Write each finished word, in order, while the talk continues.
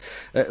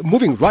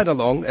Moving right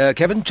along,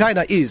 Kevin,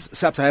 China is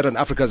sub-Saharan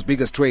Africa's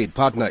biggest trade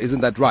partner,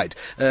 isn't that right?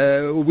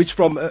 Which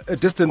from a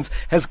distance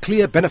has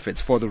clear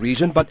benefits for the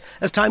region. But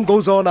as time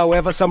goes on,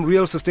 however, some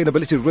real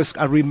sustainability risks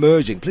are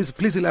emerging.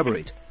 Please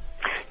elaborate.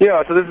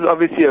 Yeah, so this is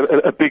obviously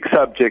a big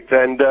subject,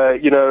 and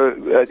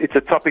it's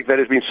a topic that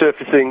has been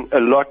surfacing a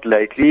lot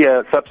lately.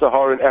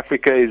 Sub-Saharan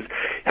Africa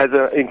has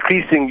an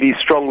increasingly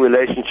strong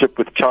relationship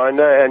with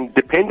China and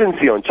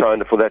dependency on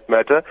China for that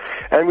matter,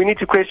 and we need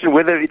to question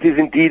whether it is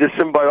indeed a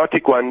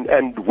symbiotic one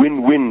and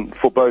win-win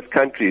for both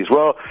countries.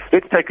 Well,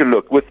 let's take a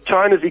look. With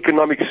China's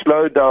economic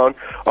slowdown,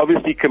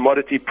 obviously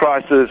commodity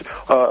prices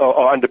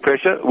are under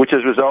pressure, which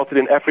has resulted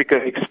in Africa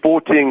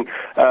exporting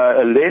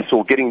less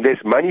or getting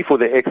less money for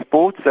their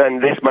exports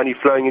and less money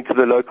flowing into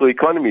the local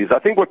economies. I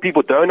think what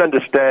people don't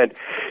understand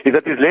is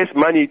that there's less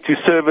money to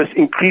service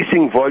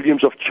increasing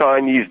volumes of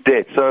Chinese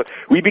debt. So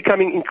we're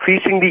becoming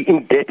increasingly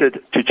indebted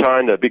to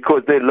China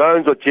because their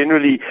loans are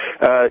generally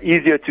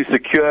easier to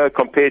secure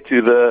compared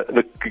to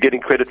the getting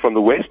credit from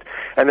the West,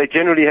 and they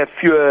generally have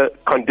fewer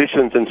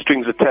conditions and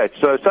strings attached.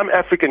 So some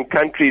African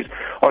countries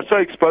are so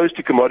exposed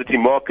to commodity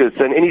markets,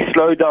 and any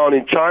slowdown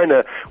in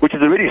China, which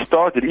has already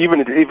started, even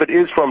if it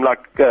is from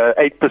like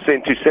 8%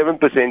 to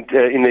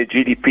 7% in their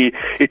GDP,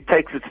 it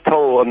takes its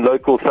toll on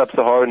local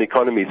sub-Saharan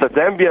economies. So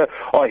Zambia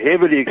are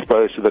heavily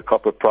exposed to the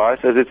copper price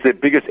as it's their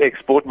biggest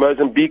export.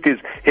 Mozambique is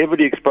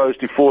heavily exposed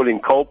to falling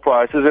coal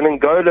prices, and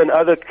Angola and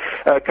other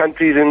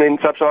countries in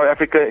sub-Saharan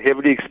Africa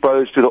heavily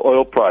exposed to the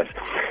oil price.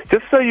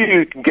 Just so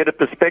you can get a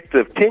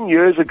perspective, 10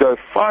 years ago,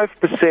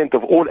 5%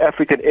 of all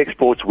African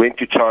exports went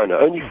to China,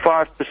 only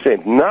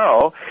 5%.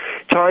 Now,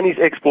 Chinese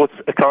exports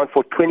account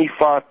for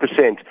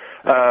 25%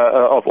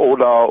 of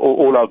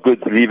all our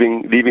goods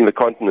leaving the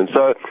continent.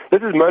 So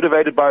this is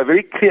motivated by a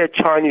very clear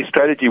Chinese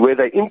strategy where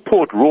they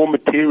import raw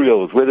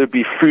materials, whether it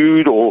be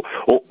food or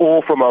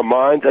ore from our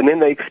mines, and then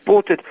they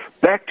export it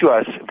back to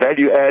us,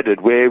 value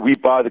added, where we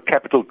buy the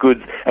capital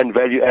goods and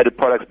value added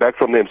products back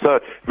from them. So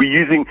we're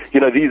using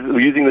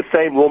the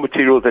same raw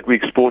materials that we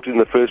exported in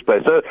the first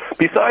place. So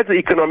besides the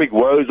economic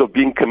woes of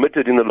being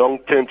committed in the long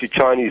term to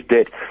Chinese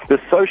debt,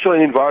 the social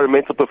and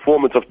environmental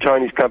performance of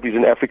Chinese companies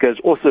in Africa has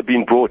also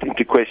been brought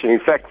into question. In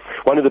fact,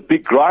 one of the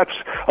big gripes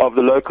of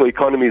the local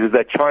economies is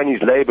that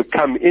Chinese labor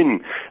come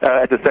in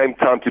at the same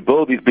time to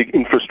build these big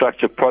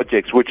infrastructure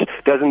projects, which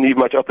doesn't leave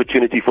much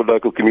opportunity for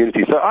local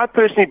communities. So I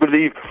personally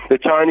believe the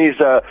Chinese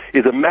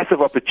is a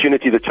massive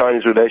opportunity, the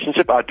Chinese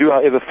relationship. I do,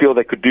 however, feel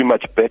they could do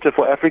much better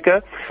for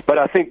Africa, but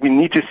I think we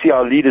need to see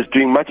our leaders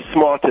doing much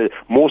smarter,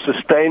 more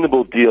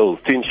sustainable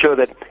deals to ensure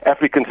that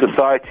African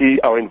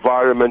society, our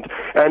environment,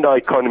 and our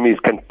economies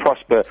can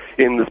prosper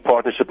in this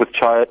partnership with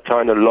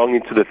China long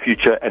into the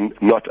future and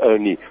not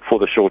only for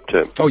the short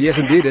term. Oh, yes,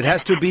 indeed. It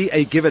has to be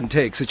a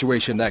give-and-take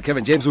situation.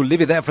 Kevin James, we'll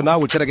leave it there for now.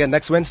 We'll chat again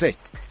next Wednesday.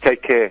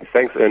 Take care.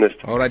 Thanks, Ernest.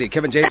 Alrighty.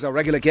 Kevin James, our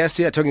regular guest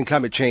here, talking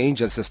climate change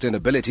and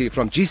sustainability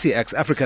from GCX Africa.